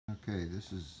Okay,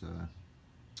 this is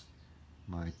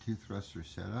my two thruster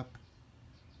setup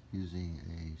using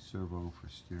a servo for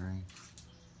steering.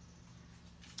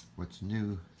 What's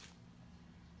new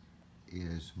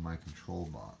is my control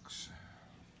box.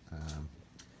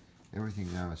 Everything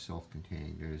now is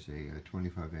self-contained. There's a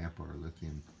 25 amp hour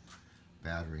lithium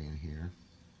battery in here.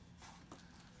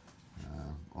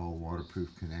 All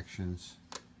waterproof connections.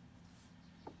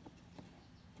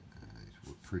 These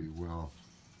work pretty well.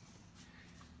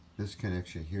 This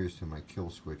connection here is to my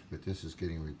kill switch, but this is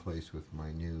getting replaced with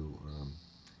my new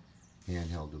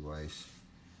handheld device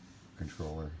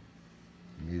controller.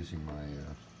 I'm using my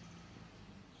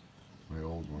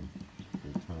old one for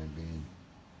the time being.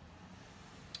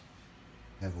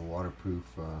 I have a waterproof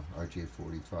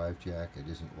RJ45 jack. It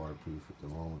isn't waterproof at the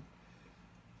moment,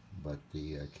 but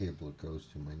the cable that goes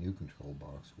to my new control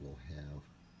box will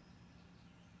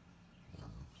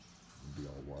be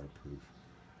all waterproof.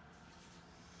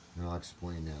 And I'll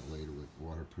explain that later what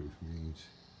waterproof means.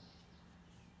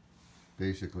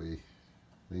 Basically,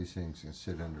 these things can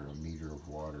sit under a meter of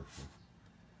water for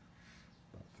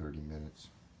about 30 minutes.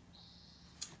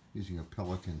 Using a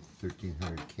Pelican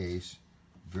 1300 case.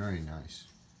 Very nice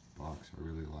box. I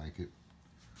really like it.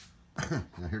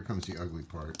 Now here comes the ugly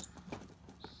part.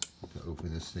 To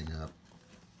open this thing up.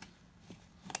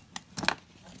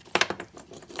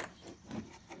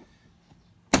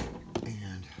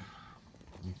 And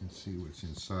you can see what's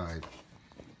inside.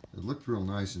 It looked real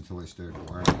nice until I started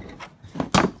wiring it.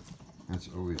 That's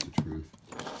always the truth.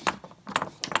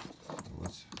 So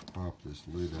let's pop this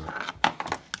lid up.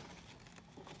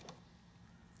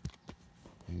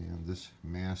 And this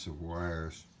mass of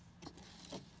wires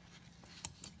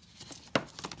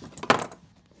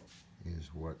is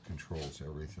what controls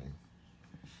everything.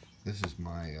 This is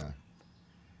my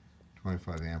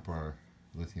 25 amp hour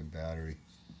lithium battery,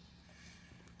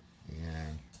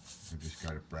 and I've just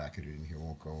got it bracketed in here,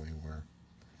 won't go anywhere.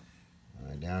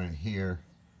 Down in here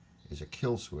is a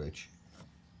kill switch,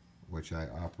 which I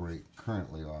operate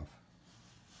currently off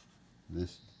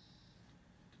this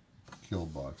kill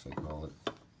box, I call it.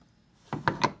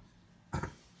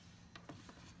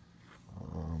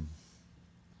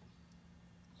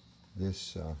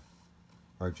 This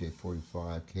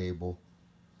RJ45 cable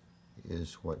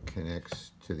is what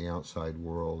connects to the outside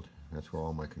world. That's where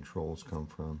all my controls come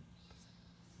from.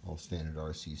 All standard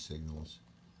RC signals.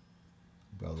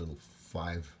 Got a little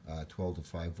 12 to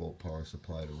 5 volt power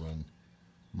supply to run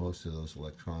most of those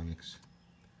electronics.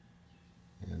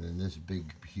 And then this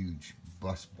big, huge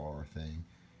bus bar thing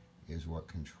is what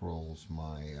controls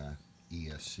my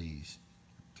ESCs.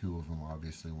 Two of them,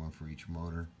 obviously, one for each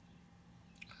motor.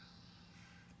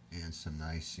 And some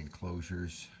nice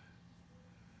enclosures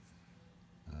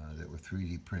that were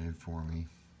 3D printed for me.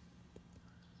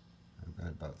 I've got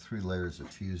about 3 layers of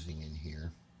fusing in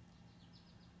here,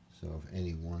 so if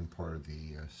any one part of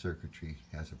the circuitry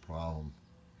has a problem,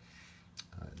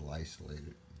 it'll isolate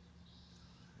it.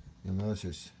 You'll notice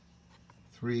there's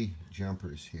 3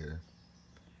 jumpers here.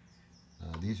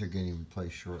 These are getting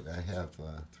replaced shortly. I have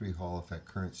 3 Hall effect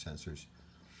current sensors,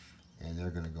 and they're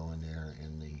going to go in there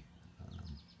and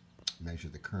measure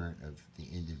the current of the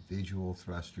individual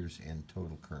thrusters and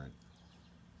total current.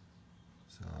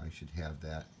 So I should have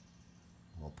that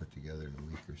all put together in a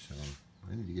week or so.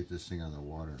 I need to get this thing on the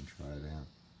water and try it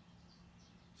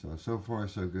out. So far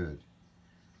so good.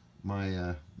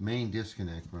 My main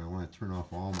disconnect when I want to turn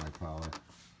off all my power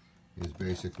is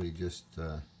basically just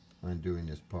undoing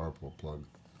this power pole plug.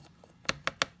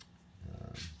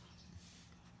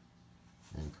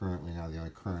 And currently now the only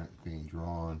current being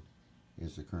drawn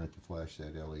is the current to flash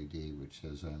that LED, which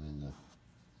says I'm in the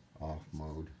off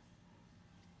mode.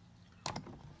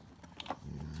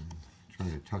 And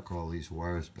trying to tuck all these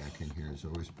wires back in here is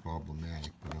always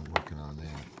problematic, but I'm working on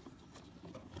that.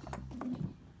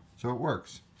 So it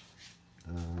works.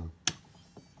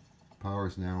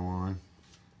 Power's now on.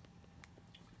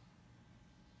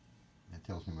 That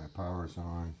tells me my power's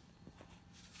on.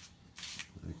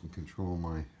 I can control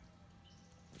my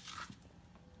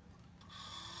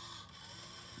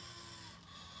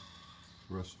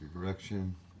thruster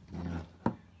direction. And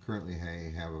currently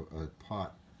I have a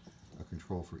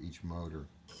control for each motor,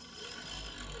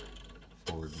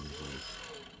 forward and reverse,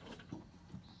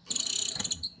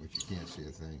 which you can't see a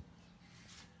thing.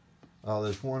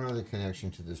 There's one other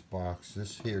connection to this box.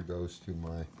 This here goes to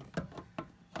my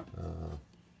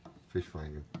fish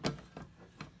finder,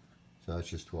 so that's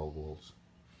just 12 volts.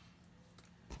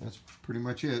 That's pretty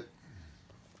much it.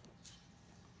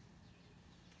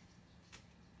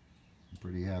 I'm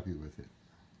pretty happy with it.